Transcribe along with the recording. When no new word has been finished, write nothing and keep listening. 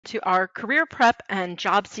to our career prep and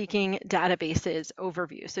job seeking databases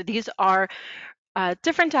overview. So these are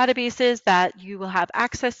different databases that you will have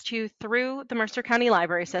access to through the Mercer County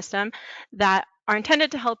Library System that are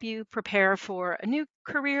intended to help you prepare for a new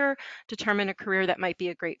career, determine a career that might be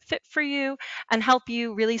a great fit for you, and help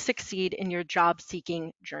you really succeed in your job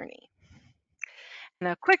seeking journey. And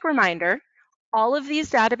a quick reminder, all of these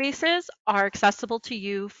databases are accessible to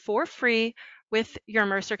you for free with your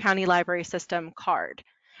Mercer County Library System card.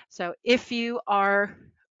 So if you are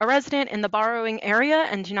a resident in the borrowing area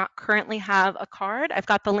and do not currently have a card, I've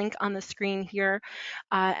got the link on the screen here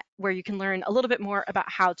where you can learn a little bit more about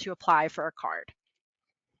how to apply for a card.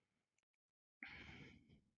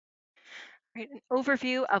 Right, an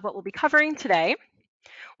overview of what we'll be covering today.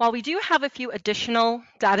 While we do have a few additional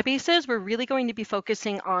databases, we're really going to be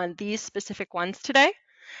focusing on these specific ones today.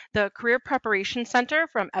 The Career Preparation Center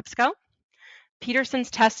from EBSCO, Peterson's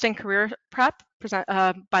Test and Career Prep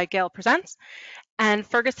by Gale Presents, and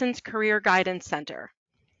Ferguson's Career Guidance Center.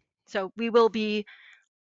 So we will be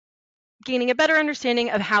gaining a better understanding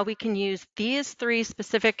of how we can use these three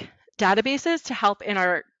specific databases to help in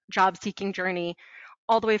our job seeking journey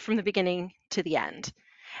all the way from the beginning to the end.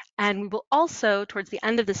 And we will also, towards the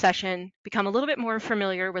end of the session, become a little bit more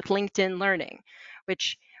familiar with LinkedIn Learning,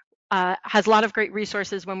 which has a lot of great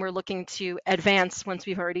resources when we're looking to advance once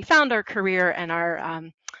we've already found our career and are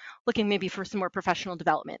looking maybe for some more professional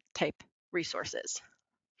development type resources.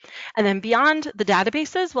 And then beyond the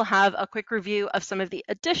databases, we'll have a quick review of some of the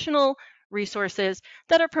additional resources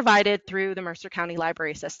that are provided through the Mercer County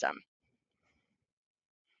Library System.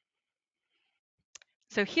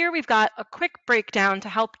 So here we've got a quick breakdown to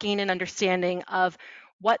help gain an understanding of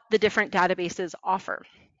what the different databases offer.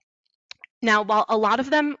 Now, while a lot of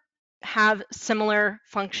them have similar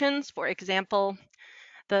functions, for example,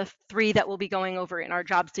 the three that we'll be going over in our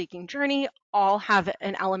job seeking journey all have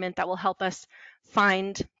an element that will help us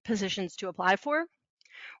find positions to apply for.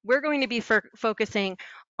 We're going to be focusing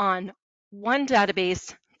on one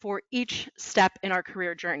database for each step in our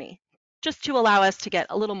career journey, just to allow us to get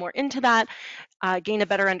a little more into that, gain a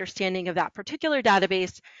better understanding of that particular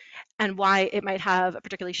database and why it might have a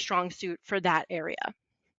particularly strong suit for that area.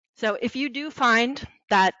 So if you do find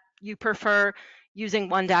that you prefer using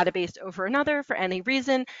one database over another for any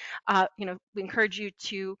reason, we encourage you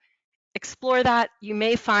to explore that. You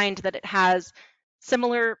may find that it has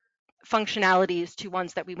similar functionalities to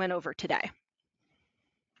ones that we went over today.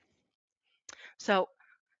 So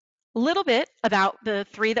a little bit about the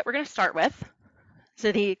three that we're going to start with.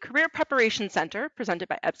 So the Career Preparation Center, presented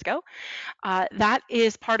by EBSCO, that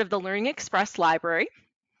is part of the Learning Express library,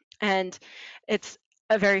 and it's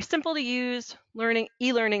a very simple to use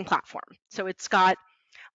e-learning platform. So it's got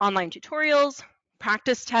online tutorials,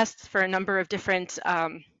 practice tests for a number of different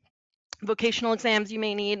vocational exams you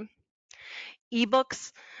may need,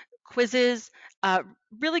 ebooks, quizzes,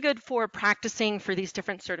 really good for practicing for these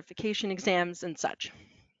different certification exams and such.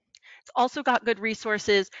 It's also got good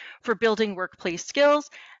resources for building workplace skills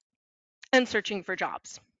and searching for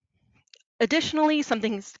jobs. Additionally,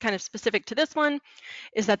 something kind of specific to this one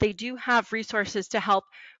is that they do have resources to help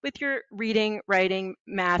with your reading, writing,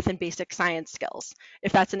 math, and basic science skills,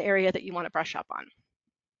 if that's an area that you want to brush up on.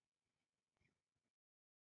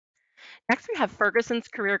 Next, we have Ferguson's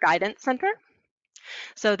Career Guidance Center.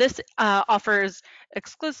 So this offers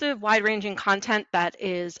exclusive, wide-ranging content that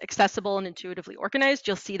is accessible and intuitively organized.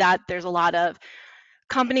 You'll see that there's a lot of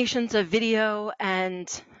combinations of video and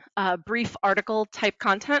brief article type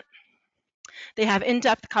content. They have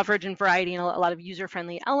in-depth coverage and variety and a lot of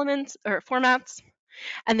user-friendly elements or formats.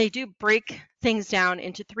 And they do break things down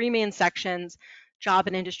into three main sections: job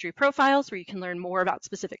and industry profiles, where you can learn more about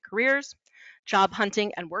specific careers; job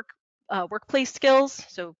hunting and workplace skills.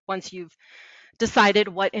 So once you've decided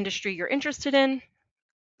what industry you're interested in,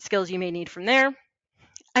 skills you may need from there;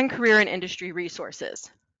 and career and industry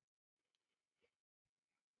resources.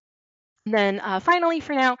 And then finally,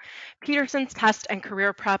 for now, Peterson's Test and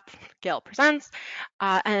Career Prep, Gale Presents.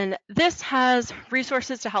 And this has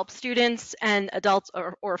resources to help students and adults,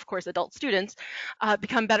 or of course adult students,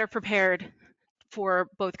 become better prepared for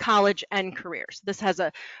both college and careers. This has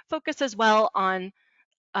a focus as well on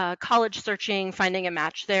college searching, finding a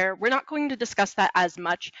match there. We're not going to discuss that as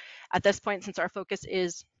much at this point since our focus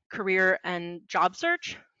is career and job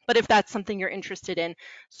search. But if that's something you're interested in,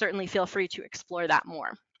 certainly feel free to explore that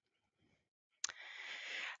more.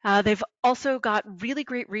 They've also got really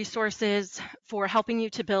great resources for helping you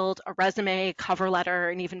to build a resume, cover letter,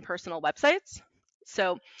 and even personal websites.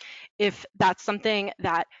 So if that's something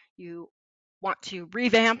that you want to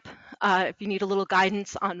revamp, if you need a little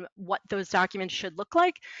guidance on what those documents should look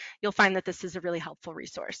like, you'll find that this is a really helpful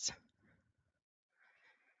resource.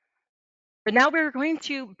 But now we're going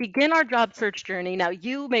to begin our job search journey. Now,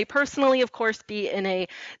 you may personally, of course, be in a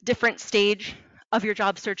different stage of your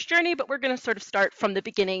job search journey, but we're going to sort of start from the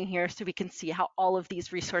beginning here so we can see how all of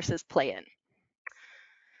these resources play in.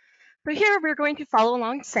 So here we're going to follow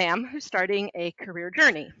along Sam, who's starting a career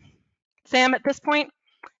journey. Sam, at this point,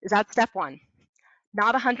 is at step one,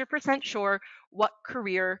 not 100% sure what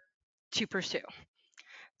career to pursue.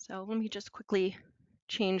 So let me just quickly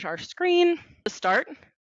change our screen. The start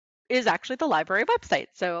is actually the library website.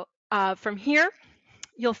 So from here,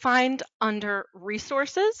 you'll find under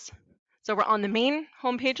resources, so we're on the main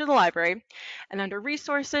homepage of the library, and under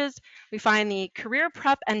resources, we find the career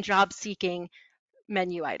prep and job seeking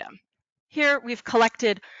menu item. Here we've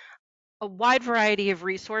collected a wide variety of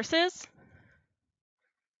resources.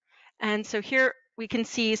 And so here we can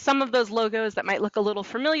see some of those logos that might look a little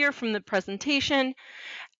familiar from the presentation.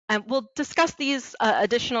 And we'll discuss these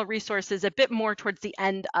additional resources a bit more towards the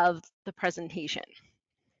end of the presentation.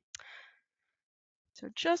 So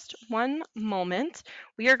just one moment.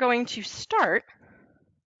 We are going to start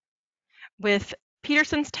with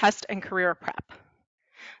Peterson's Test and Career Prep.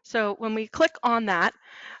 So when we click on that,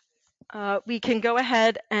 we can go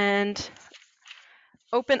ahead and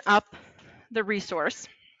open up the resource.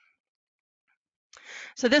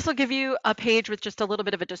 So this will give you a page with just a little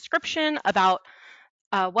bit of a description about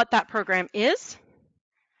what that program is.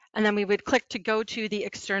 And then we would click to go to the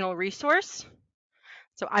external resource.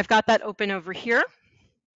 So I've got that open over here.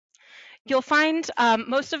 You'll find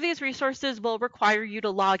most of these resources will require you to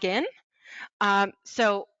log in.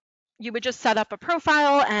 So you would just set up a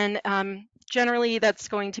profile, and generally that's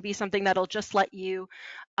going to be something that'll just let you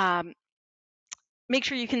make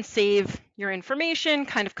sure you can save your information,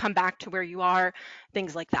 kind of come back to where you are,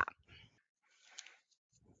 things like that.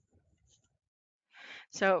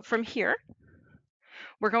 So from here,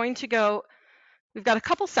 we're going to go, we've got a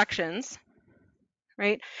couple sections,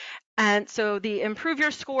 right? And so the improve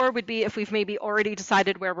your score would be if we've maybe already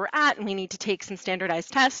decided where we're at and we need to take some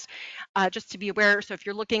standardized tests, just to be aware. So if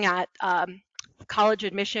you're looking at college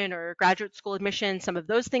admission or graduate school admission, some of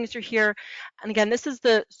those things are here. And again, this is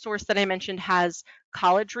the source that I mentioned has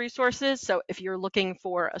college resources. So if you're looking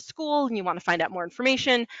for a school and you want to find out more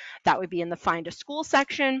information, that would be in the Find a School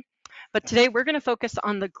section. But today we're going to focus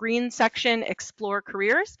on the green section, Explore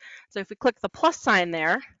Careers. So if we click the plus sign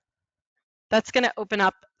there, that's going to open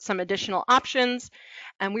up some additional options,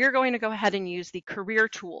 and we are going to go ahead and use the career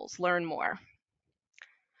tools, learn more.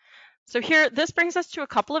 So here, this brings us to a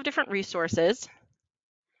couple of different resources.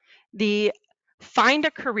 The Find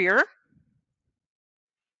a Career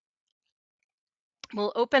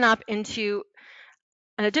will open up into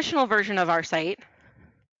an additional version of our site.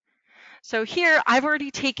 So here, I've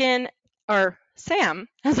already taken, or Sam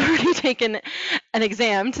has already taken an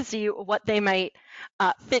exam to see what they might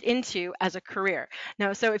fit into as a career.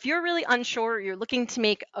 Now, so if you're really unsure, you're looking to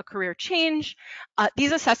make a career change,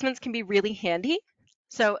 these assessments can be really handy.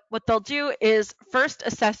 So what they'll do is first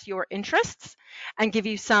assess your interests and give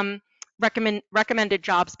you some recommended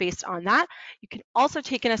jobs based on that. You can also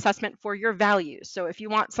take an assessment for your values. So if you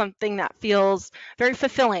want something that feels very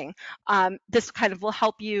fulfilling, this kind of will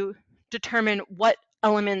help you determine what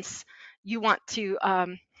elements you want to,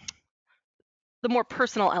 the more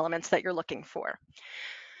personal elements that you're looking for.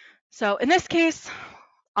 So in this case,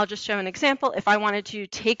 I'll just show an example. If I wanted to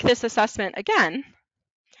take this assessment again,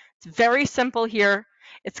 it's very simple here.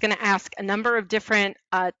 It's going to ask a number of different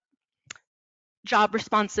job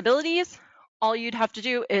responsibilities. All you'd have to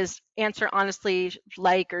do is answer honestly,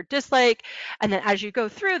 like or dislike, and then as you go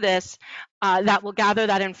through this, that will gather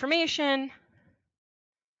that information.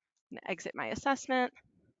 I'm going to exit my assessment.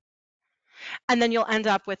 And then you'll end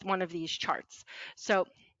up with one of these charts. So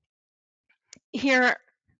here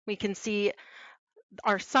we can see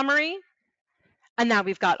our summary, and now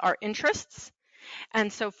we've got our interests.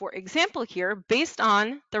 And so for example here, based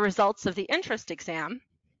on the results of the interest exam,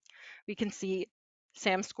 we can see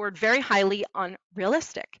Sam scored very highly on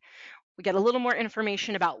realistic. We get a little more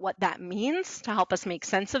information about what that means to help us make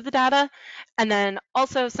sense of the data, and then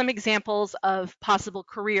also some examples of possible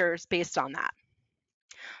careers based on that.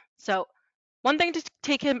 So one thing to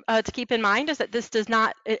keep in mind is that this does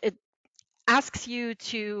not, it asks you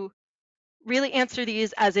to really answer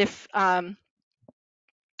these as if the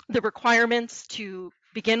requirements to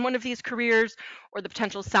begin one of these careers or the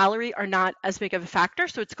potential salary are not as big of a factor.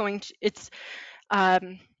 So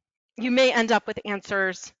you may end up with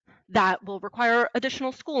answers that will require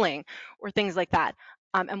additional schooling or things like that.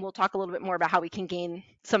 And we'll talk a little bit more about how we can gain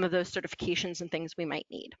some of those certifications and things we might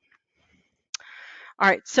need. All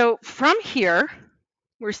right, so from here,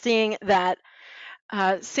 we're seeing that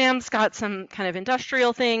Sam's got some kind of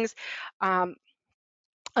industrial things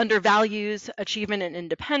under values, achievement, and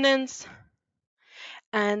independence.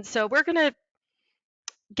 And so we're going to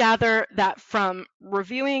gather that from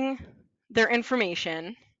reviewing their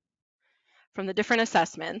information from the different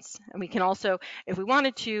assessments. And we can also, if we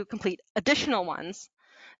wanted to, complete additional ones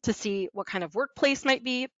to see what kind of workplace might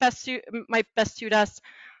best suit us,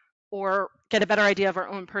 or get a better idea of our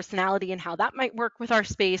own personality and how that might work with our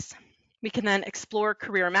space. We can then explore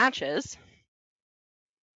career matches.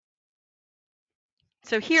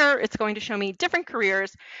 So here it's going to show me different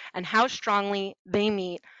careers and how strongly they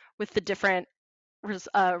meet with the different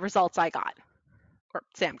results I got, or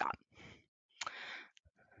Sam got.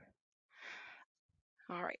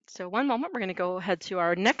 All right, so one moment, we're going to go ahead to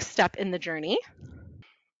our next step in the journey.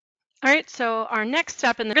 All right, so our next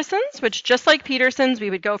step in the Peterson's, which just like Peterson's, we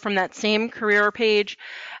would go from that same career page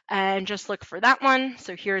and just look for that one.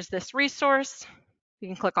 So here's this resource. You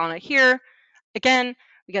can click on it here. Again,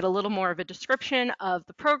 we get a little more of a description of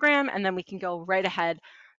the program, and then we can go right ahead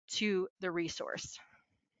to the resource.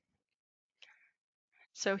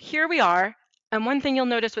 So here we are. And one thing you'll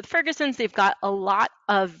notice with Ferguson's, they've got a lot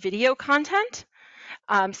of video content.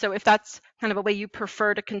 So if that's kind of a way you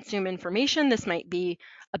prefer to consume information, this might be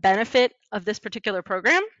a benefit of this particular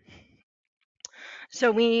program.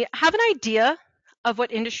 So we have an idea of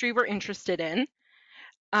what industry we're interested in.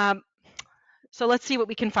 So let's see what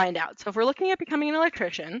we can find out. So if we're looking at becoming an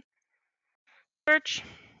electrician, search,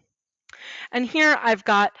 and here I've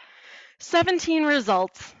got 17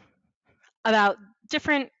 results about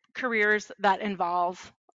different careers that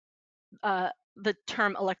involve the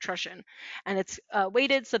term electrician. And it's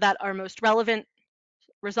weighted so that our most relevant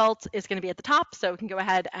result is going to be at the top. So we can go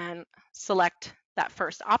ahead and select that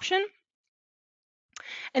first option.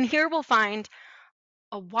 And here we'll find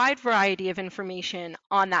a wide variety of information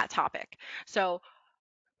on that topic. So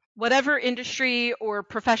whatever industry or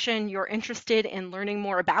profession you're interested in learning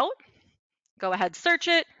more about, go ahead, search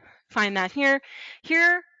it, find that here.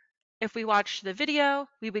 Here, if we watch the video,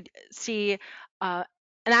 we would see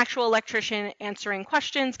an actual electrician answering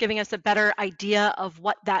questions, giving us a better idea of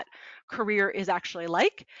what that career is actually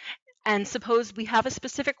like. And suppose we have a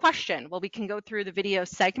specific question. Well, we can go through the video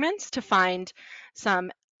segments to find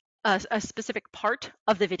a specific part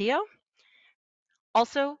of the video.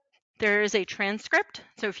 Also, there is a transcript.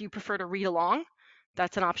 So if you prefer to read along,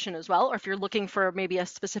 that's an option as well. Or if you're looking for maybe a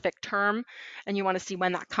specific term and you want to see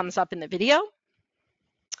when that comes up in the video.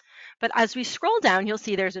 But as we scroll down, you'll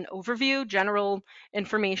see there's an overview, general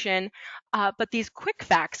information, but these quick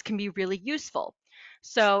facts can be really useful.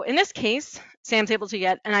 So in this case, Sam's able to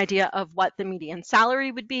get an idea of what the median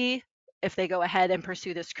salary would be if they go ahead and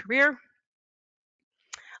pursue this career,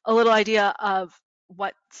 a little idea of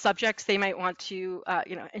what subjects they might want to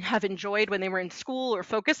have enjoyed when they were in school or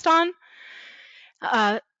focused on,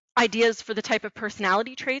 ideas for the type of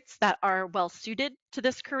personality traits that are well suited to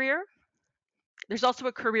this career. There's also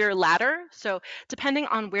a career ladder. So depending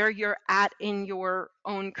on where you're at in your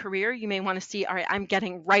own career, you may want to see, all right, I'm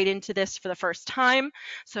getting right into this for the first time.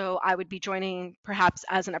 So I would be joining perhaps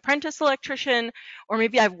as an apprentice electrician, or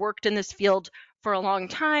maybe I've worked in this field for a long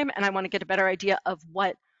time and I want to get a better idea of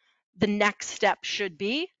what the next step should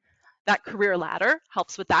be. That career ladder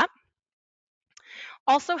helps with that.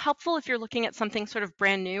 Also helpful if you're looking at something sort of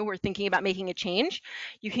brand new or thinking about making a change,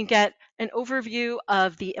 you can get an overview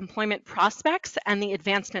of the employment prospects and the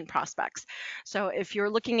advancement prospects. So if you're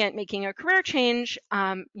looking at making a career change,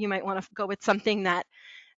 you might want to go with something that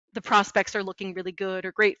the prospects are looking really good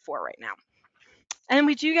or great for right now. And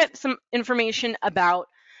we do get some information about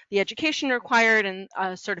the education required and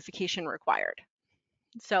certification required.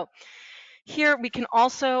 So here we can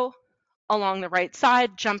also, along the right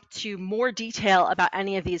side, jump to more detail about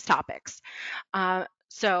any of these topics.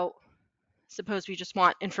 So suppose we just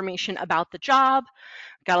want information about the job.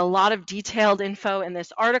 Got a lot of detailed info in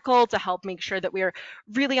this article to help make sure that we're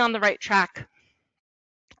really on the right track.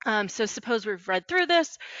 So suppose we've read through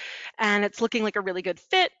this and it's looking like a really good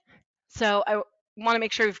fit. So I want to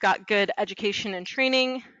make sure we've got good education and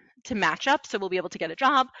training to match up so we'll be able to get a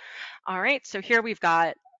job. All right, so here we've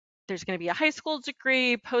got, there's going to be a high school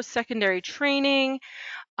degree, post-secondary training,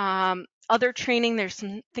 other training. There's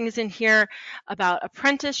some things in here about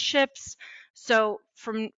apprenticeships. So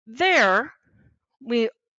from there, we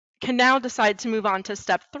can now decide to move on to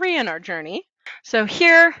step 3 in our journey. So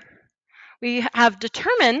here we have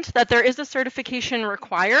determined that there is a certification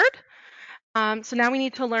required. So now we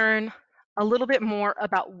need to learn a little bit more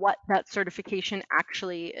about what that certification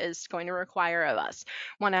actually is going to require of us.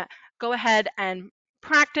 Want to go ahead and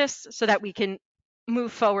practice so that we can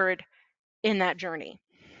move forward in that journey.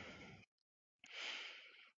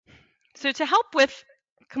 So to help with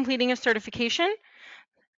completing a certification,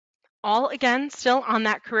 all again still on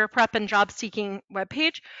that career prep and job seeking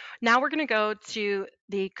webpage. Now we're going to go to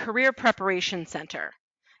the Career Preparation Center,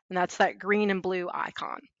 and that's that green and blue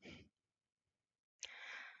icon.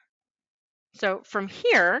 So from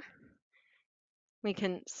here, we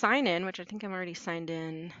can sign in, which I think I'm already signed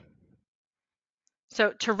in.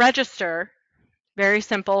 So to register, very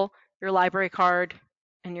simple, your library card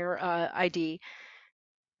and your ID.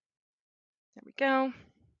 There we go.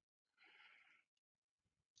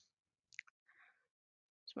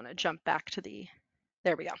 Just want to jump back to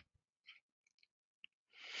there we go.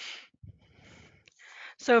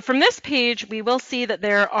 So from this page, we will see that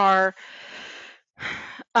there are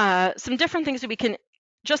some different things that we can,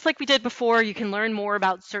 just like we did before, you can learn more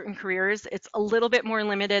about certain careers. It's a little bit more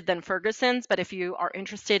limited than Ferguson's, but if you are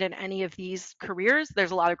interested in any of these careers,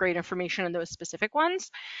 there's a lot of great information in those specific ones.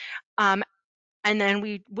 And then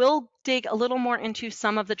we will dig a little more into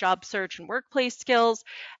some of the job search and workplace skills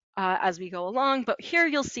as we go along. But here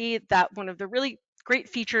you'll see that one of the really great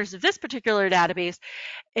features of this particular database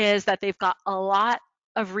is that they've got a lot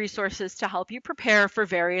of resources to help you prepare for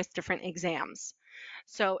various different exams.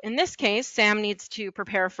 So in this case, Sam needs to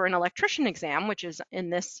prepare for an electrician exam, which is in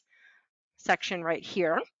this section right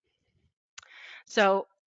here. So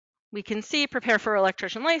we can see prepare for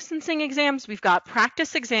electrician licensing exams. We've got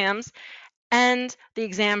practice exams and the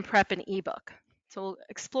exam prep and ebook. So we'll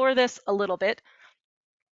explore this a little bit.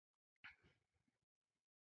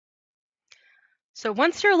 So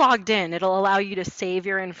once you're logged in, it'll allow you to save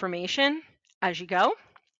your information as you go.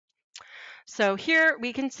 So here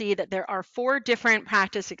we can see that there are 4 different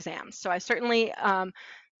practice exams. So I certainly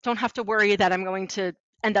don't have to worry that I'm going to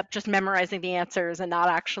end up just memorizing the answers and not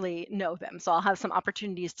actually know them. So I'll have some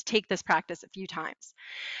opportunities to take this practice a few times.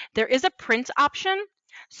 There is a print option,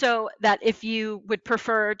 so that if you would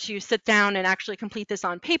prefer to sit down and actually complete this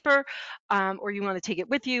on paper, or you want to take it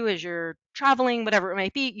with you as you're traveling, whatever it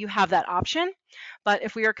might be, you have that option. But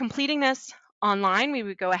if we are completing this online, we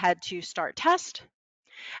would go ahead to start test.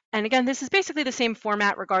 And again, this is basically the same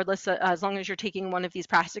format regardless, as long as you're taking one of these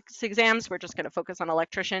practice exams. We're just going to focus on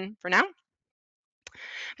electrician for now.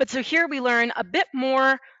 But so here we learn a bit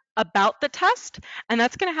more about the test, and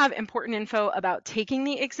that's going to have important info about taking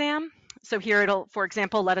the exam. So here it'll, for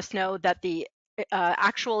example, let us know that the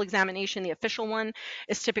actual examination, the official one,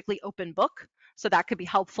 is typically open book. So that could be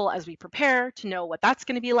helpful as we prepare to know what that's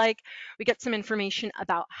going to be like. We get some information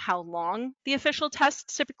about how long the official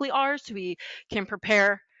tests typically are, so we can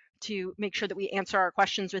prepare to make sure that we answer our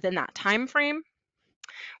questions within that time frame.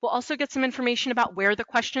 We'll also get some information about where the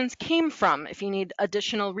questions came from if you need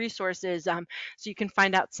additional resources, so you can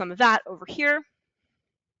find out some of that over here.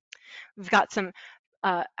 We've got some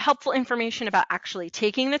helpful information about actually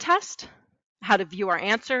taking the test, how to view our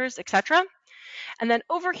answers, etc. And then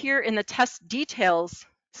over here in the test details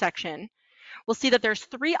section, we'll see that there's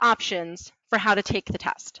 3 options for how to take the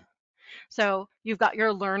test. So you've got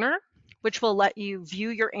your learner, which will let you view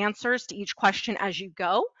your answers to each question as you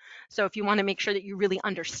go. So if you want to make sure that you really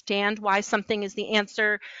understand why something is the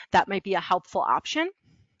answer, that might be a helpful option.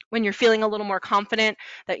 When you're feeling a little more confident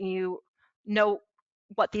that you know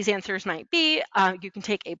what these answers might be, you can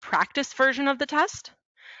take a practice version of the test.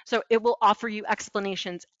 So it will offer you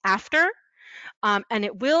explanations after, and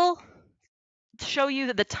it will show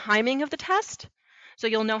you the timing of the test. So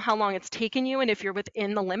you'll know how long it's taken you and if you're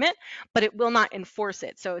within the limit, but it will not enforce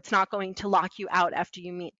it. So it's not going to lock you out after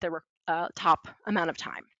you meet the top amount of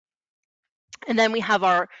time. And then we have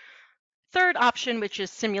our third option, which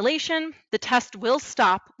is simulation. The test will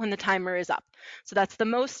stop when the timer is up. So that's the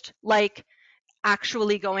most like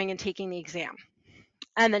actually going and taking the exam.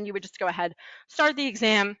 And then you would just go ahead, start the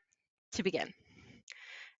exam to begin.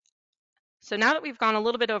 So now that we've gone a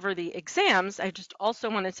little bit over the exams, I just also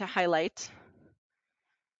wanted to highlight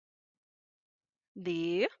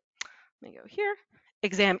the, let me go here,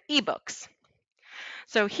 exam ebooks.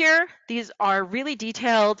 So here, these are really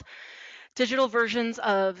detailed digital versions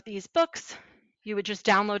of these books. You would just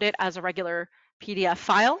download it as a regular PDF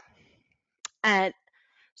file. And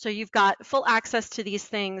so you've got full access to these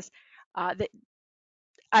things that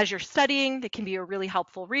as you're studying, that can be a really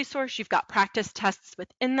helpful resource. You've got practice tests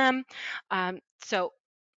within them. So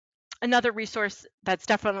another resource that's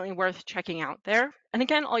definitely worth checking out there. And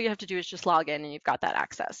again, all you have to do is just log in and you've got that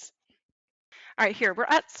access. All right, here, we're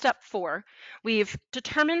at step 4. We've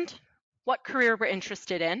determined what career we're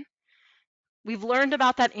interested in. We've learned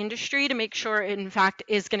about that industry to make sure it, in fact,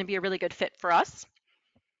 is going to be a really good fit for us.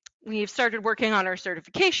 We've started working on our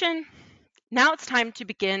certification. Now it's time to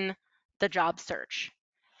begin the job search.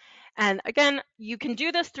 And again, you can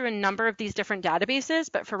do this through a number of these different databases,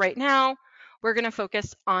 but for right now, we're going to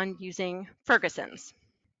focus on using Ferguson's.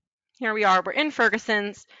 Here we are, we're in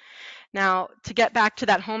Ferguson's. Now, to get back to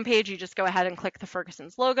that home page, you just go ahead and click the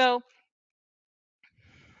Ferguson's logo.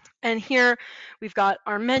 And here we've got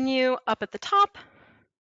our menu up at the top.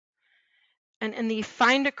 And in the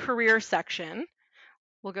Find a Career section,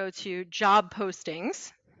 we'll go to Job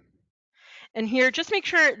Postings. And here, just make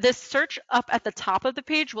sure this search up at the top of the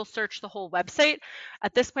page will search the whole website.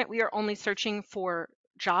 At this point, we are only searching for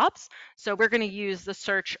jobs. So we're going to use the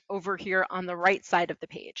search over here on the right side of the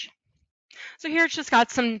page. So here it's just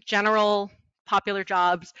got some general popular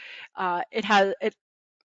jobs. It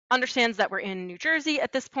understands that we're in New Jersey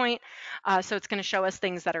at this point, so it's going to show us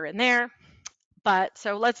things that are in there. But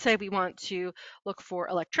so let's say we want to look for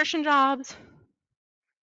electrician jobs,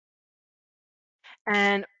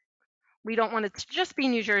 and we don't want it to just be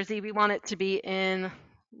New Jersey, we want it to be in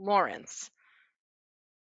Lawrence.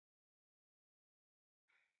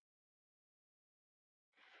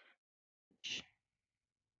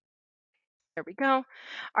 There we go. All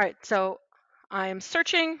right, so I'm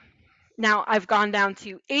searching. Now I've gone down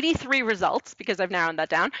to 83 results because I've narrowed that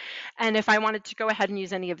down. And if I wanted to go ahead and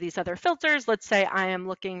use any of these other filters, let's say I am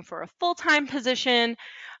looking for a full-time position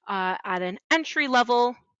at an entry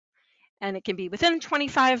level, and it can be within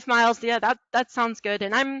 25 miles. Yeah, that sounds good.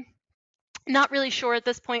 And I'm not really sure at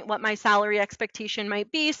this point what my salary expectation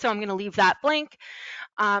might be, so I'm going to leave that blank.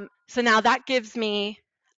 So now that gives me,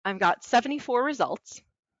 I've got 74 results.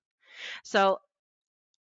 So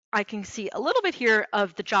I can see a little bit here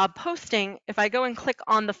of the job posting. If I go and click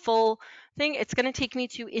on the full thing, it's going to take me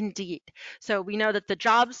to Indeed. So we know that the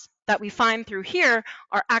jobs that we find through here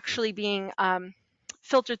are actually being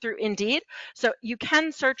filtered through Indeed. So you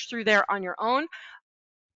can search through there on your own.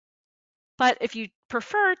 But if you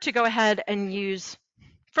prefer to go ahead and use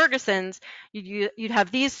Ferguson's, you'd have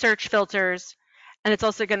these search filters. And it's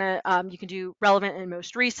also going to, you can do relevant and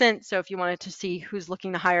most recent. So if you wanted to see who's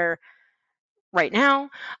looking to hire right now.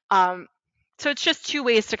 So it's just two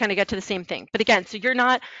ways to kind of get to the same thing. But again, so you're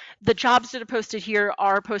not, the jobs that are posted here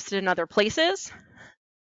are posted in other places.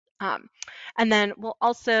 And then we'll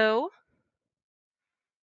also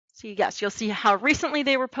see, yes, you'll see how recently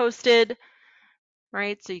they were posted,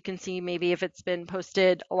 right? So you can see maybe if it's been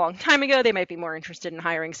posted a long time ago, they might be more interested in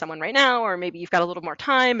hiring someone right now, or maybe you've got a little more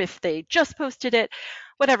time if they just posted it,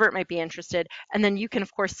 whatever it might be interested. And then you can,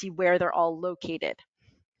 of course, see where they're all located.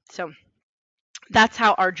 So that's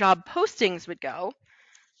how our job postings would go.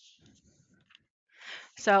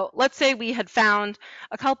 So let's say we had found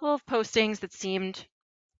a couple of postings that seemed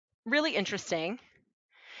really interesting.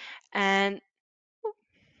 And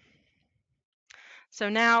so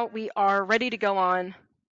now we are ready to go on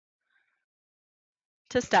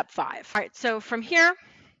to step 5. All right, so from here,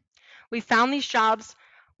 we found these jobs.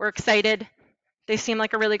 We're excited. They seem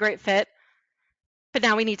like a really great fit. But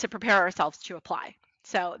now we need to prepare ourselves to apply.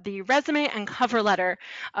 So the resume and cover letter,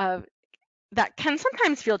 that can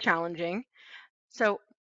sometimes feel challenging. So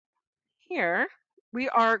here, we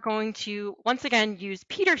are going to, once again, use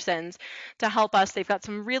Peterson's to help us. They've got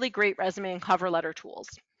some really great resume and cover letter tools.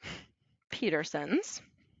 Peterson's.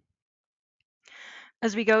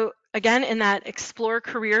 As we go, again, in that Explore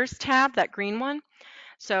Careers tab, that green one.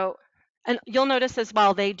 So, and you'll notice as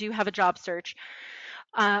well, they do have a job search.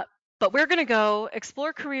 But we're going to go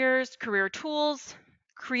Explore Careers, Career Tools,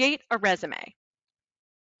 create a resume.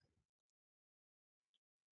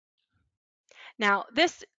 Now,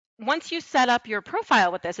 this, once you set up your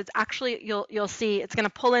profile with this, it's actually, you'll see it's going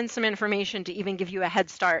to pull in some information to even give you a head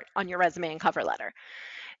start on your resume and cover letter.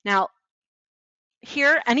 Now,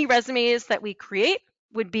 here, any resumes that we create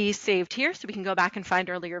would be saved here, so we can go back and find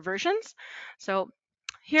earlier versions. So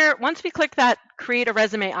here, once we click that create a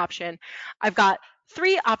resume option, I've got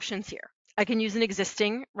 3 options here. I can use an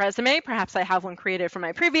existing resume. Perhaps I have one created from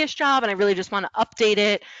my previous job and I really just want to update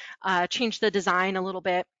it, change the design a little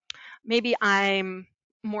bit. Maybe I'm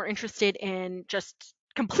more interested in just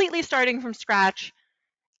completely starting from scratch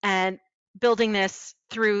and building this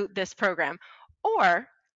through this program. Or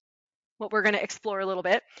what we're going to explore a little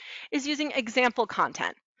bit is using example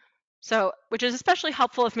content. So, which is especially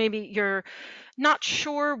helpful if maybe you're not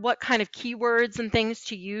sure what kind of keywords and things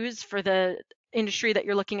to use for the industry that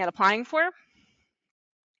you're looking at applying for.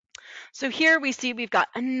 So here we see we've got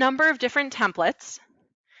a number of different templates.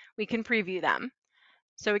 We can preview them.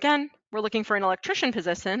 So again, we're looking for an electrician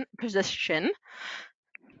position.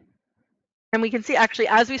 And we can see actually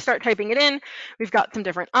as we start typing it in, we've got some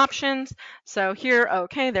different options. So here,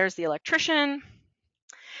 okay, there's the electrician.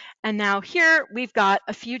 And now here we've got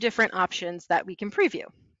a few different options that we can preview.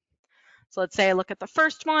 So let's say I look at the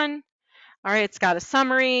first one. All right, it's got a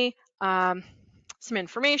summary, some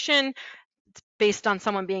information based on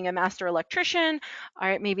someone being a master electrician. All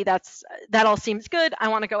right, maybe that all seems good. I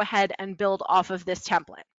want to go ahead and build off of this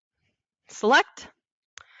template. Select.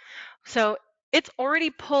 So it's already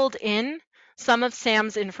pulled in some of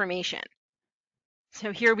Sam's information.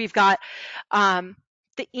 So here we've got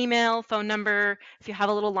the email, phone number, if you have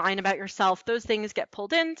a little line about yourself, those things get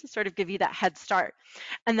pulled in to sort of give you that head start.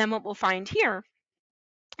 And then what we'll find here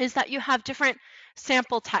is that you have different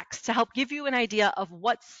sample text to help give you an idea of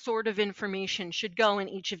what sort of information should go in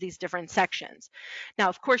each of these different sections. Now,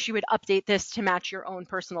 of course, you would update this to match your own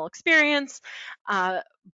personal experience,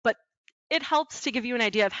 but it helps to give you an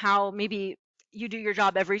idea of how maybe you do your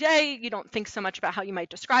job every day. You don't think so much about how you might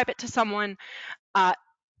describe it to someone.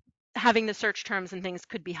 Having the search terms and things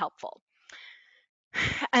could be helpful.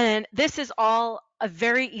 And this is all a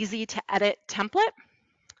very easy to edit template.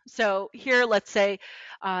 So here, let's say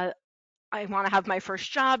I want to have my first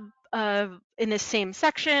job in this same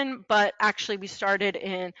section, but actually we started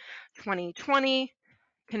in 2020.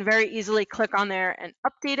 Can very easily click on there and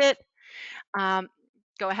update it.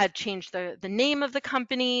 Go ahead, change the name of the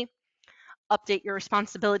company, update your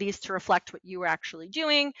responsibilities to reflect what you were actually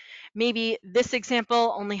doing. Maybe this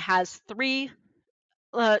example only has 3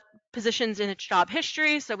 positions in its job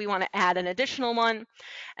history, so we want to add an additional one.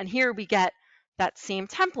 And here we get that same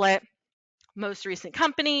template, most recent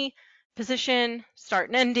company, position, start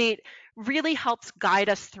and end date, really helps guide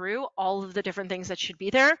us through all of the different things that should be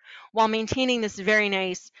there while maintaining this very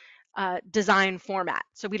nice design format,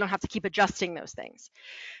 so we don't have to keep adjusting those things.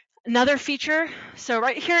 Another feature, so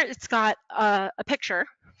right here it's got a picture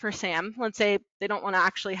for Sam. Let's say they don't want to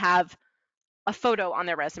actually have a photo on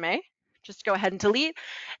their resume. Just go ahead and delete.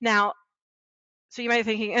 Now, so you might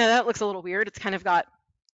be thinking, that looks a little weird. It's kind of got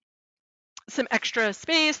some extra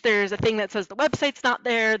space. There's a thing that says the website's not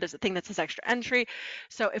there. There's a thing that says extra entry.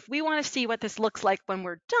 So if we want to see what this looks like when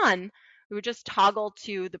we're done, we would just toggle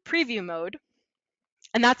to the preview mode.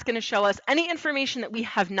 And that's going to show us any information that we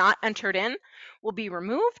have not entered in will be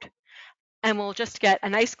removed. And we'll just get a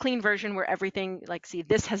nice clean version where everything, like, see,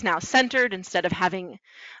 this has now centered instead of having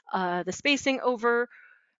the spacing over.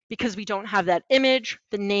 Because we don't have that image,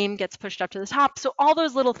 the name gets pushed up to the top. So all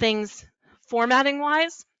those little things, formatting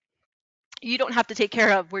wise, you don't have to take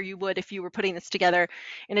care of where you would if you were putting this together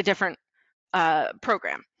in a different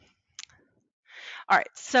program. All right,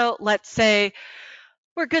 so let's say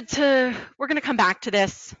we're going to come back to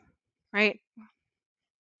this, right?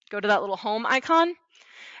 Go to that little home icon.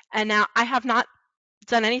 And now I have not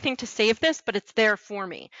done anything to save this, but it's there for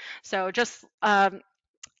me. So just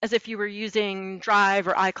as if you were using Drive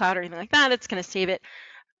or iCloud or anything like that, it's going to save it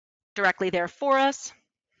directly there for us.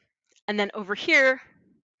 And then over here,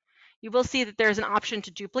 you will see that there's an option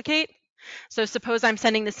to duplicate. So suppose I'm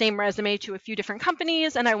sending the same resume to a few different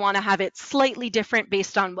companies and I want to have it slightly different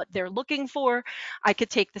based on what they're looking for. I could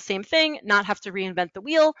take the same thing, not have to reinvent the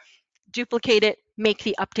wheel, duplicate it, make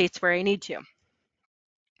the updates where I need to.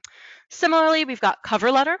 Similarly, we've got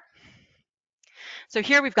cover letter. So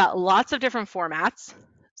here we've got lots of different formats.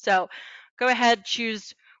 So go ahead,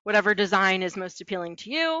 choose whatever design is most appealing to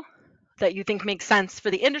you, that you think makes sense for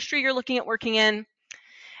the industry you're looking at working in.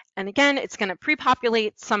 And again, it's going to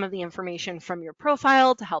pre-populate some of the information from your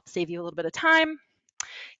profile to help save you a little bit of time,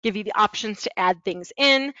 give you the options to add things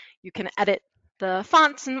in. You can edit the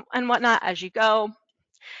fonts and whatnot as you go.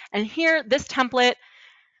 And here, this template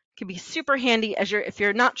can be super handy as if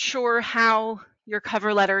you're not sure how your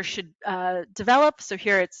cover letter should develop. So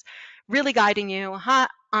here it's really guiding you.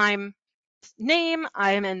 I'm name,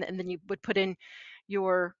 and then you would put in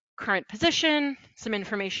your current position, some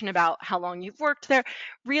information about how long you've worked there.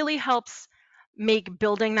 Really helps make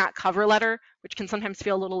building that cover letter, which can sometimes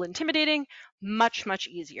feel a little intimidating, much, much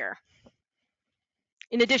easier.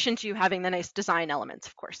 In addition to having the nice design elements,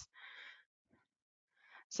 of course.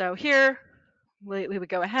 So here, we would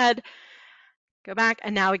go ahead, go back,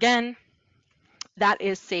 and now again, that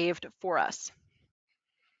is saved for us.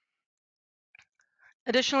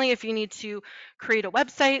 Additionally, if you need to create a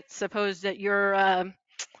website, suppose that you're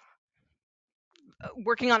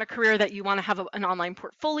working on a career that you want to have an online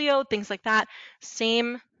portfolio, things like that,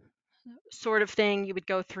 same sort of thing. You would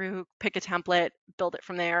go through, pick a template, build it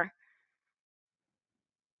from there.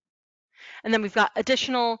 And then we've got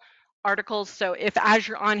additional articles. So if as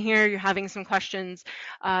you're on here, you're having some questions,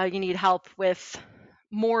 you need help with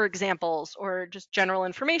more examples or just general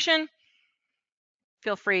information,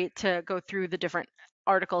 feel free to go through the different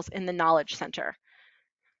articles in the Knowledge Center.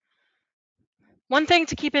 One thing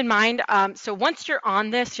to keep in mind, so once you're on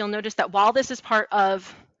this, you'll notice that while this is part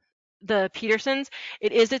of the Petersons,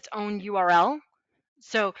 it is its own URL.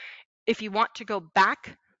 So if you want to go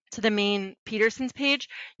back to the main Petersons page,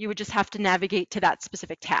 you would just have to navigate to that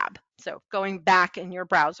specific tab. So going back in your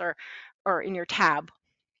browser or in your tab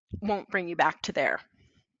won't bring you back to there.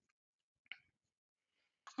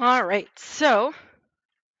 All right, so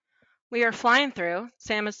we are flying through.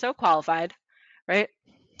 Sam is so qualified, right?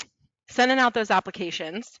 Sending out those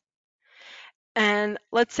applications. And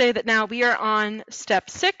let's say that now we are on step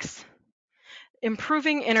 6,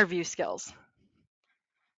 improving interview skills.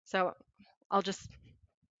 So I'll just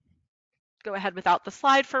go ahead without the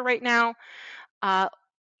slide for right now.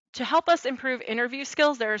 To help us improve interview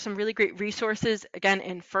skills, there are some really great resources, again,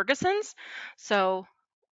 in Ferguson's. So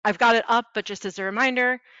I've got it up, but just as a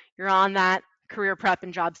reminder, you're on that career prep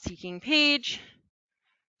and job seeking page.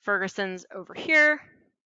 Ferguson's over here.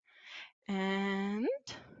 And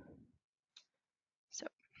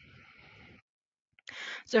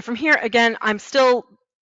so from here, again,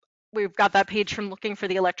 we've got that page from looking for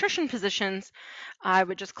the electrician positions. I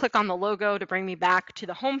would just click on the logo to bring me back to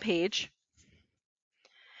the home page.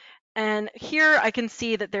 And here I can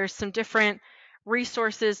see that there's some different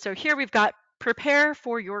resources. So here we've got prepare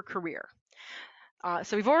for your career.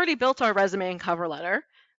 So we've already built our resume and cover letter.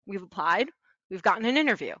 We've applied. We've gotten an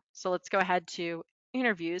interview. So let's go ahead to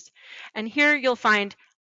interviews. And here you'll find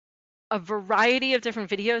a variety of different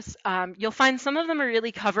videos. You'll find some of them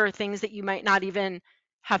really cover things that you might not even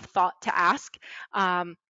have thought to ask,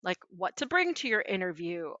 like what to bring to your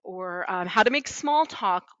interview or how to make small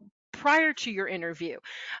talk prior to your interview.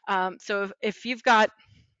 So if you've got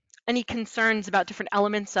any concerns about different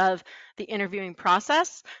elements of the interviewing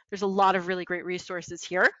process, there's a lot of really great resources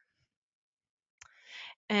here.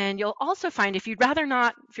 And you'll also find if you'd rather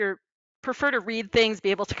not, if you prefer to read things,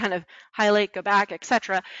 be able to kind of highlight, go back,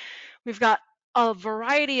 etc., we've got a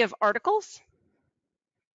variety of articles.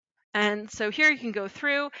 And so here you can go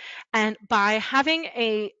through, and by having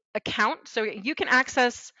a account, so you can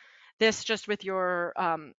access this just with your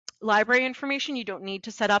library information. You don't need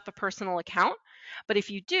to set up a personal account. But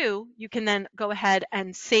if you do, you can then go ahead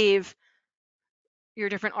and save your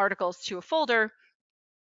different articles to a folder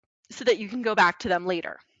so that you can go back to them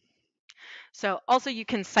later. So also you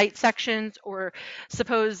can cite sections, or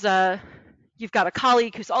suppose you've got a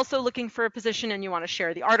colleague who's also looking for a position and you want to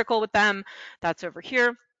share the article with them, that's over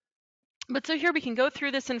here. But so here we can go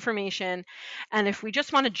through this information, and if we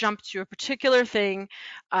just want to jump to a particular thing,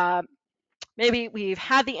 maybe we've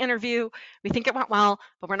had the interview, we think it went well,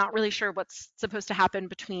 but we're not really sure what's supposed to happen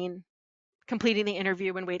between completing the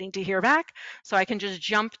interview and waiting to hear back. So I can just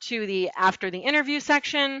jump to the after the interview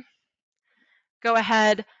section, go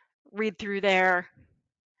ahead, read through there,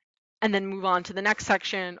 and then move on to the next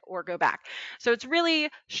section or go back. So it's really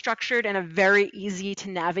structured in a very easy to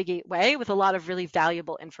navigate way with a lot of really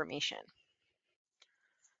valuable information.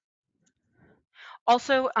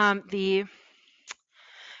 Also, the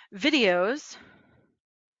videos,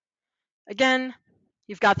 again,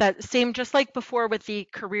 you've got that same, just like before with the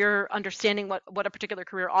career, understanding what a particular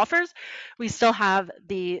career offers, we still have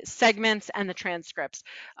the segments and the transcripts.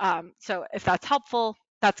 So if that's helpful,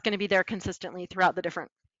 that's going to be there consistently throughout the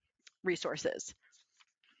different resources.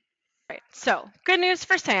 All right, so good news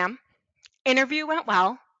for Sam. Interview went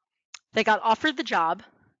well. They got offered the job.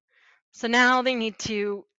 So now they need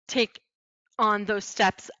to take on those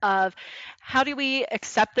steps of how do we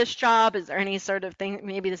accept this job? Is there any sort of thing,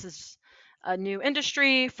 maybe this is a new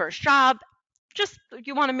industry, first job, just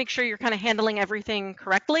you want to make sure you're kind of handling everything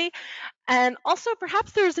correctly. And also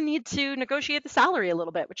perhaps there's a need to negotiate the salary a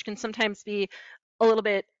little bit, which can sometimes be a little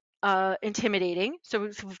bit intimidating. So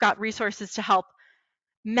we've got resources to help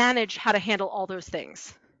manage how to handle all those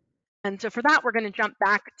things. And so for that, we're going to jump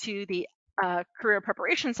back to the Career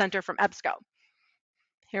Preparation Center from EBSCO.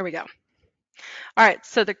 Here we go. All right,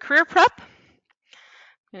 so the career prep,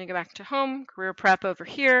 I'm going to go back to home, career prep over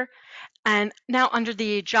here. And now under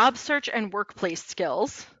the job search and workplace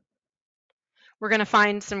skills, we're going to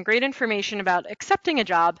find some great information about accepting a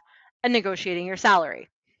job and negotiating your salary.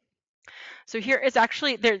 So here is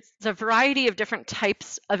actually, there's a variety of different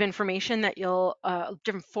types of information that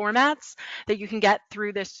different formats that you can get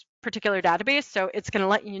through this particular database. So it's going to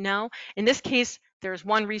let you know, in this case, there's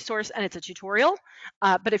one resource and it's a tutorial.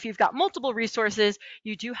 But if you've got multiple resources,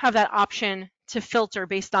 you do have that option to filter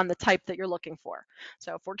based on the type that you're looking for.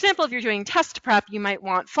 So for example, if you're doing test prep, you might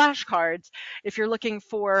want flashcards. If you're looking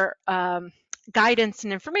for guidance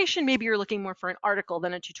and information, maybe you're looking more for an article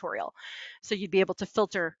than a tutorial. So you'd be able to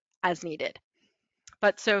filter as needed.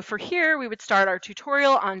 But so for here, we would start our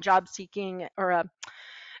tutorial on job seeking or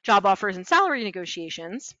job offers and salary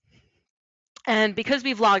negotiations. And because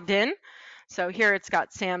we've logged in, so here it's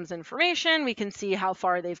got Sam's information, we can see how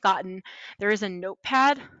far they've gotten. There is a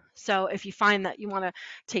notepad. So if you find that you want to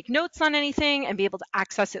take notes on anything and be able to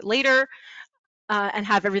access it later and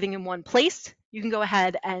have everything in one place, you can go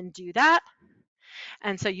ahead and do that.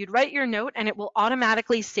 And so you'd write your note and it will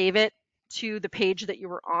automatically save it to the page that you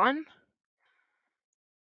were on.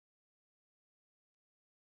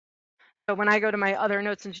 So when I go to my other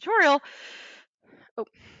notes and tutorial, oh,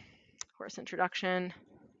 course introduction.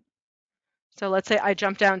 So let's say I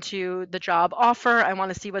jump down to the job offer. I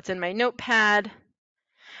want to see what's in my notepad.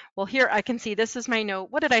 Well, here I can see this is my note.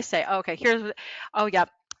 What did I say? Oh, okay, oh yeah,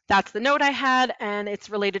 that's the note I had, and it's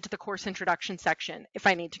related to the course introduction section if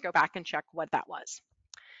I need to go back and check what that was.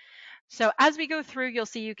 So as we go through, you'll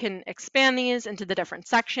see you can expand these into the different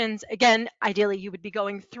sections. Again, ideally you would be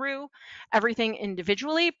going through everything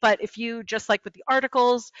individually, but if you, just like with the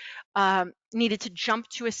articles, needed to jump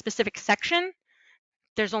to a specific section,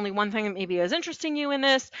 there's only one thing that maybe is interesting you in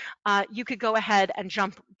this, you could go ahead and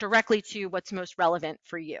jump directly to what's most relevant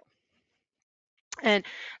for you. And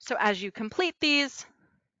so as you complete these,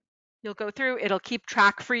 you'll go through, it'll keep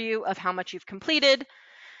track for you of how much you've completed.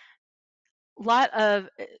 A lot of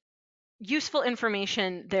useful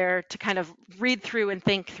information there to kind of read through and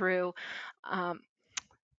think through.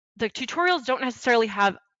 The tutorials don't necessarily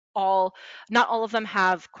have not all of them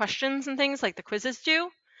have questions and things like the quizzes do.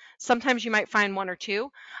 Sometimes you might find one or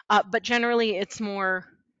two, but generally it's more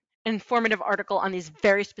informative article on these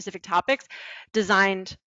very specific topics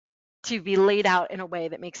designed to be laid out in a way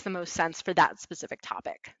that makes the most sense for that specific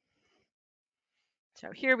topic.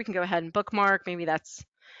 So here we can go ahead and bookmark. Maybe that's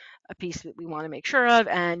a piece that we want to make sure of.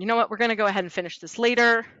 And you know what? We're going to go ahead and finish this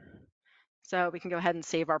later. So we can go ahead and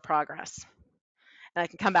save our progress. And I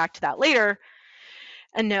can come back to that later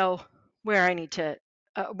and know where I need to,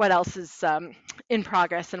 what else is in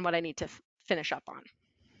progress and what I need to finish up on.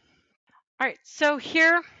 All right, so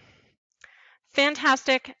here,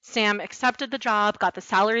 fantastic. Sam accepted the job, got the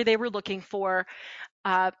salary they were looking for,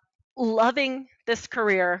 loving this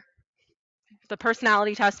career. The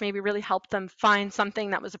personality test maybe really helped them find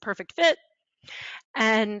something that was a perfect fit.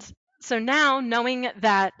 And so now, knowing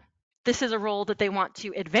that this is a role that they want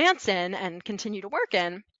to advance in and continue to work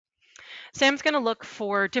in, Sam's going to look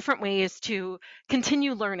for different ways to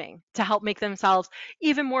continue learning to help make themselves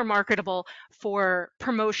even more marketable for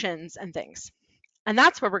promotions and things. And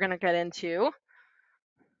that's where we're going to get into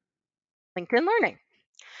LinkedIn Learning.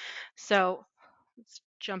 So let's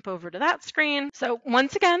jump over to that screen. So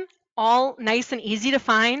once again, all nice and easy to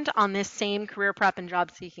find on this same career prep and job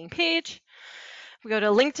seeking page. We go to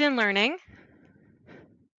LinkedIn Learning.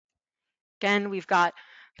 Again, we've got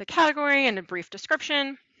the category and a brief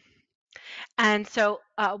description. And so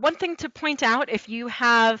one thing to point out, if you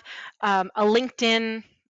have a LinkedIn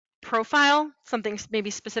profile, something maybe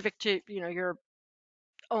specific to your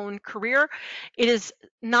own career, it is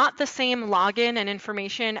not the same login and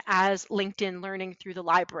information as LinkedIn Learning through the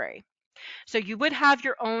library. So you would have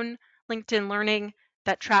your own LinkedIn Learning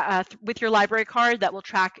that with your library card that will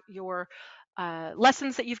track your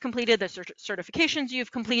lessons that you've completed, the certifications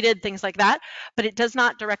you've completed, things like that, but it does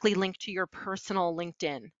not directly link to your personal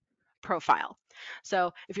LinkedIn profile.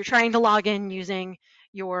 So if you're trying to log in using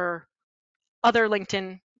your other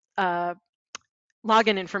LinkedIn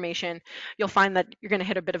login information, you'll find that you're going to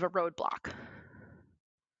hit a bit of a roadblock.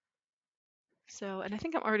 So, and I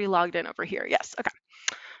think I'm already logged in over here. Yes, okay.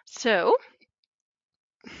 So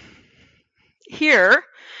here,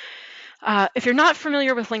 if you're not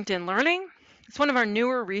familiar with LinkedIn Learning, it's one of our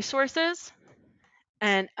newer resources.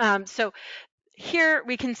 And so here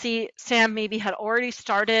we can see Sam maybe had already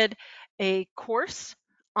started a course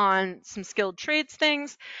on some skilled trades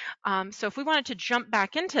things. So if we wanted to jump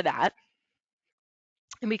back into that,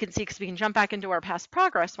 and we can see, because we can jump back into our past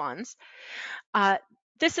progress ones,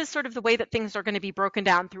 this is sort of the way that things are going to be broken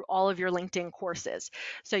down through all of your LinkedIn courses.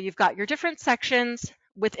 So you've got your different sections.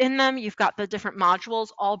 Within them, you've got the different modules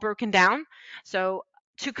all broken down. So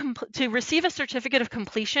to receive a certificate of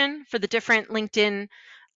completion for the different LinkedIn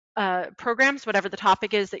programs, whatever the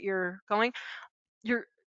topic is that you're going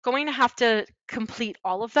to have to complete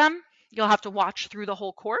all of them. You'll have to watch through the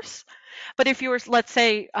whole course. But if you were, let's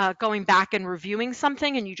say, going back and reviewing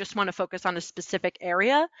something and you just want to focus on a specific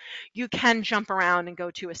area, you can jump around and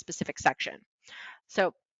go to a specific section.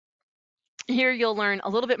 So here you'll learn a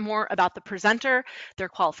little bit more about the presenter, their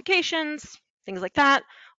qualifications, things like that,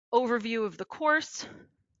 overview of the course,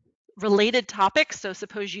 related topics. So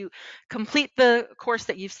suppose you complete the course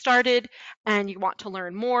that you've started and you want to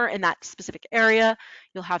learn more in that specific area,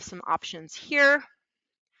 you'll have some options here.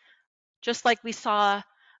 Just like we saw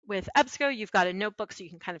with EBSCO, you've got a notebook so you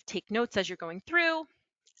can kind of take notes as you're going through.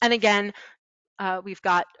 And again, we've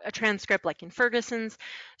got a transcript like in Ferguson's.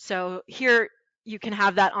 So here you can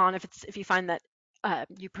have that on if you find that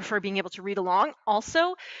you prefer being able to read along.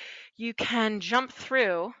 Also, you can jump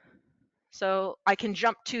through. So I can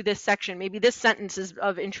jump to this section. Maybe this sentence is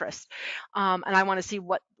of interest, and I want to see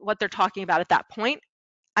what they're talking about at that point.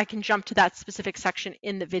 I can jump to that specific section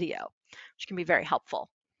in the video, which can be very helpful.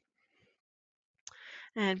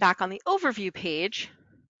 And back on the overview page,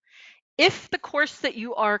 if the course that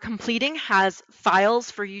you are completing has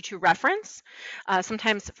files for you to reference,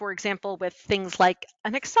 sometimes, for example, with things like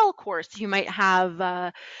an Excel course, you might have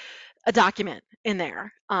a document in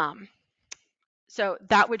there. So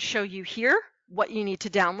that would show you here what you need to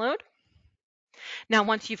download. Now,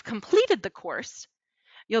 once you've completed the course,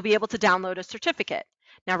 you'll be able to download a certificate.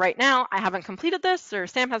 Now, right now, I haven't completed this, or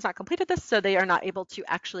Sam has not completed this, so they are not able to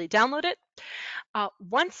actually download it.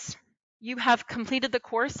 Once you have completed the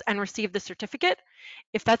course and received the certificate,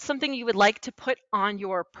 if that's something you would like to put on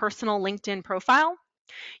your personal LinkedIn profile,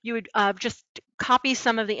 you would just copy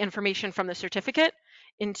some of the information from the certificate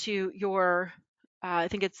into your, I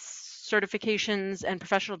think it's certifications and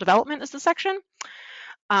professional development is the section.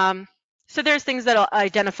 So there's things that'll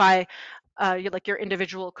identify like your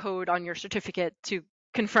individual code on your certificate to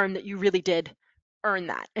confirm that you really did earn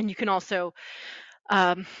that. And you can also,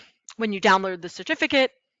 when you download the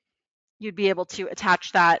certificate, you'd be able to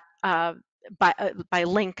attach that by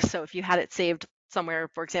link. So if you had it saved somewhere,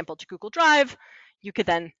 for example, to Google Drive, you could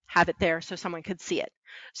then have it there so someone could see it.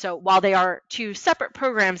 So while they are two separate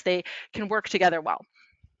programs, they can work together well.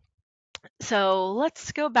 So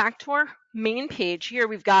let's go back to our main page here.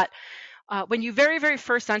 We've got, when you very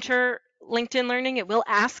first enter LinkedIn Learning, it will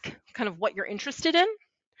ask kind of what you're interested in.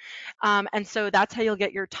 And so that's how you'll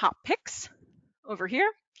get your top picks over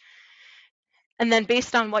here. And then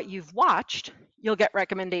based on what you've watched, you'll get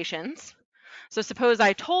recommendations. So suppose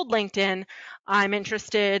I told LinkedIn I'm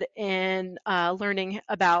interested in learning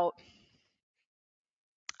about,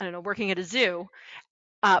 I don't know, working at a zoo,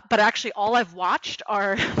 but actually all I've watched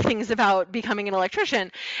are things about becoming an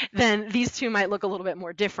electrician, then these two might look a little bit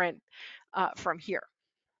more different from here.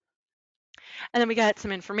 And then we got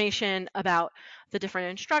some information about the different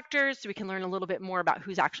instructors, so we can learn a little bit more about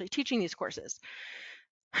who's actually teaching these courses.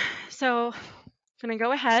 So I'm going to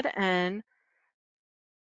go ahead and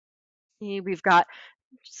we've got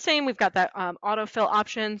that autofill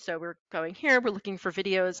option. So we're going here, we're looking for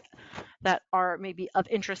videos that are maybe of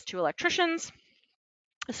interest to electricians.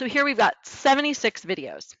 So here we've got 76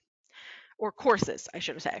 videos, or courses, I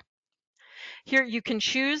should say. Here you can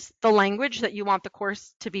choose the language that you want the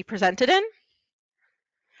course to be presented in.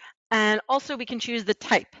 And also we can choose the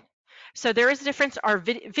type. So there is a difference. Our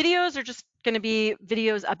videos are just going to be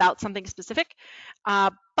videos about something specific,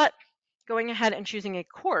 but going ahead and choosing a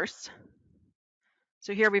course.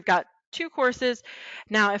 So here we've got two courses.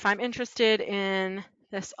 Now, if I'm interested in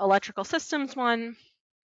this electrical systems one,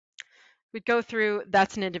 we'd go through,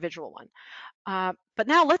 that's an individual one. But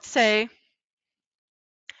now let's say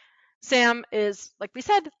Sam is, like we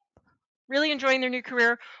said, really enjoying their new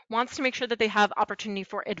career, wants to make sure that they have opportunity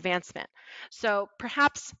for advancement. So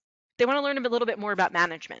perhaps they want to learn a little bit more about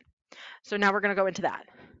management. So now we're going to go into that.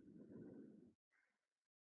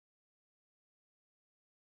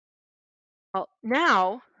 Well,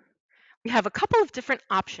 now we have a couple of different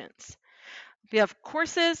options. We have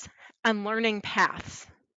courses and learning paths.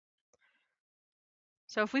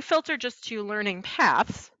 So if we filter just to learning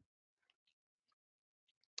paths,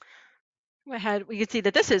 go ahead, we can see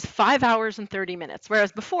that this is 5 hours and 30 minutes,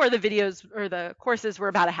 whereas before the videos or the courses were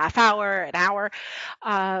about a half hour, an hour.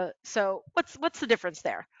 So what's the difference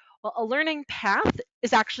there? Well, a learning path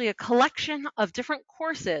is actually a collection of different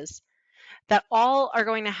courses that all are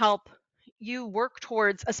going to help you work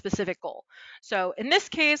towards a specific goal. So in this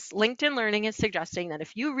case, LinkedIn Learning is suggesting that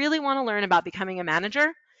if you really want to learn about becoming a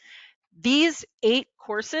manager, these 8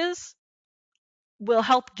 courses will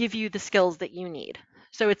help give you the skills that you need.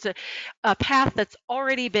 So it's a path that's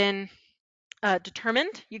already been determined.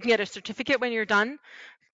 You can get a certificate when you're done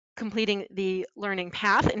completing the learning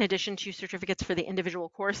path, in addition to certificates for the individual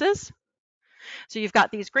courses. So you've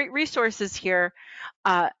got these great resources here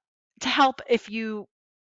to help if you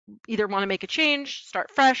either want to make a change,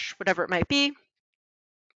 start fresh, whatever it might be.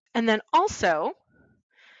 And then also,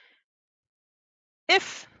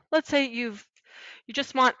 if let's say you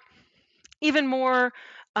just want even more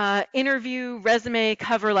interview, resume,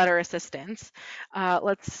 cover letter assistance,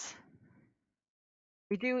 let's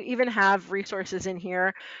We do even have resources in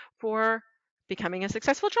here for becoming a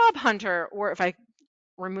successful job hunter, or if I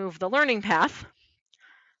remove the learning path,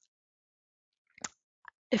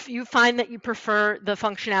 if you find that you prefer the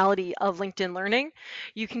functionality of LinkedIn Learning,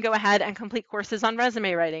 you can go ahead and complete courses on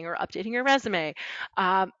resume writing or updating your resume.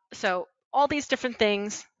 So all these different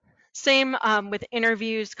things. Same with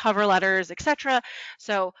interviews, cover letters, etc.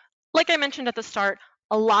 So like I mentioned at the start,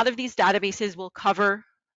 a lot of these databases will cover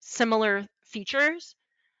similar features.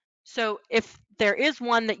 So if there is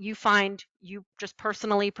one that you find you just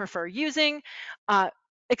personally prefer using,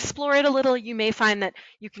 explore it a little. You may find that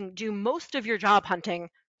you can do most of your job hunting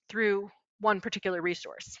through one particular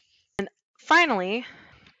resource. And finally,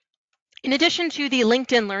 in addition to the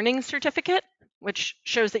LinkedIn Learning Certificate, which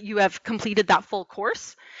shows that you have completed that full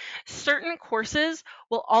course, certain courses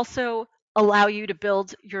will also allow you to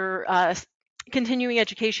build your continuing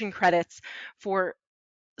education credits for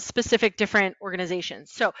specific different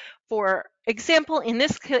organizations. So for example, in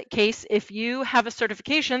this case, if you have a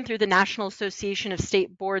certification through the National Association of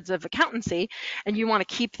State Boards of Accountancy and you want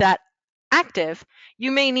to keep that active, you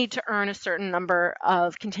may need to earn a certain number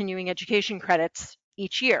of continuing education credits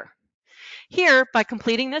each year. Here, by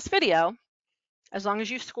completing this video, as long as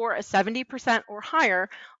you score a 70% or higher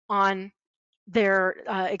on their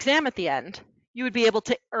exam at the end, you would be able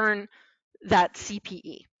to earn that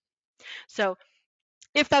CPE. So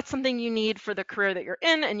if that's something you need for the career that you're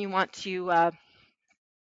in and you want to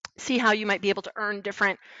see how you might be able to earn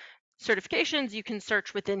different certifications, you can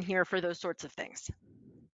search within here for those sorts of things.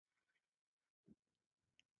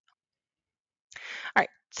 All right,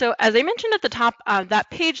 so as I mentioned at the top, that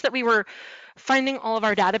page that we were finding all of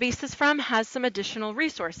our databases from has some additional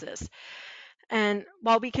resources. And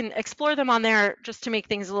while we can explore them on there just to make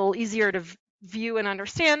things a little easier to view and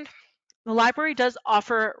understand, the library does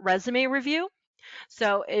offer resume review.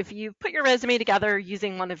 So if you put your resume together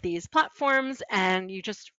using one of these platforms and you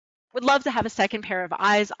just would love to have a second pair of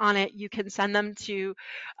eyes on it, you can send them to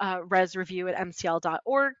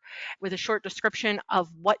resreview@mcl.org with a short description of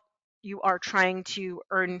what you are trying to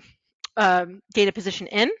earn gain a position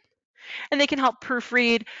in, and they can help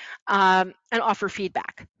proofread and offer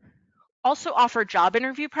feedback. Also offer job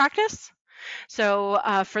interview practice. So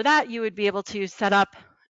for that, you would be able to set up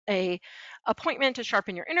a appointment to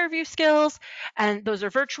sharpen your interview skills, and those are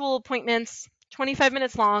virtual appointments, 25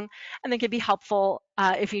 minutes long, and they can be helpful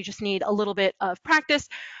if you just need a little bit of practice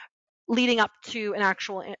leading up to an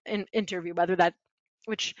actual interview, whether that,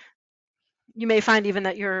 which you may find even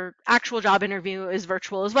that your actual job interview is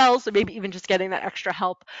virtual as well, so maybe even just getting that extra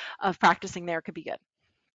help of practicing there could be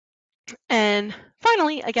good. And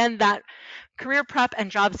finally, again, that career prep and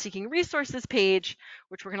job seeking resources page,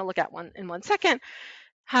 which we're going to look at in one second,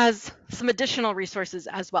 has some additional resources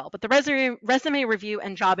as well. But the resume review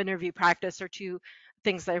and job interview practice are two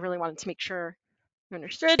things that I really wanted to make sure you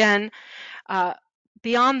understood. Again,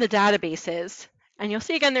 beyond the databases, and you'll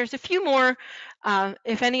see again, there's a few more.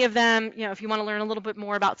 If any of them, if you want to learn a little bit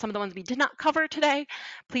more about some of the ones we did not cover today,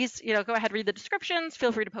 please, go ahead, read the descriptions,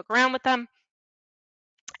 feel free to poke around with them.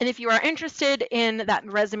 And if you are interested in that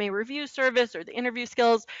resume review service or the interview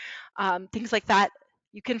skills, things like that,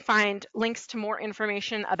 you can find links to more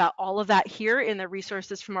information about all of that here in the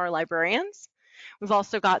resources from our librarians. We've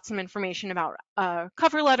also got some information about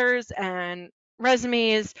cover letters and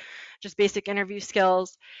resumes, just basic interview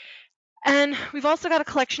skills. And we've also got a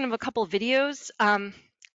collection of a couple of videos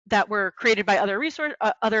that were created by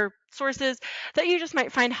other sources that you just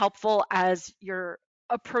might find helpful as you're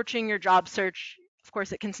approaching your job search. Of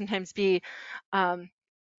course, it can sometimes be a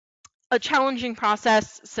challenging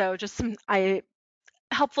process. So just some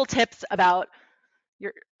helpful tips about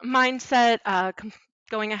your mindset,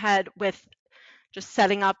 going ahead with just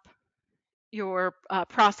setting up your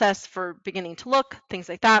process for beginning to look, things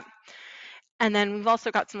like that. And then we've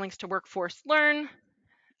also got some links to Workforce Learn,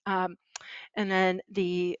 and then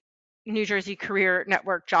the New Jersey Career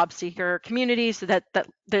Network Job Seeker Community. So that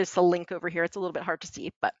there's a link over here. It's a little bit hard to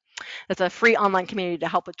see, but it's a free online community to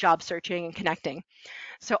help with job searching and connecting.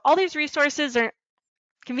 So all these resources are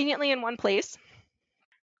conveniently in one place.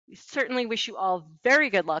 We certainly wish you all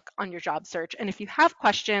very good luck on your job search. And if you have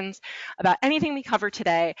questions about anything we cover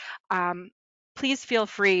today, please feel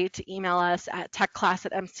free to email us at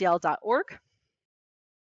techclass@mcl.org.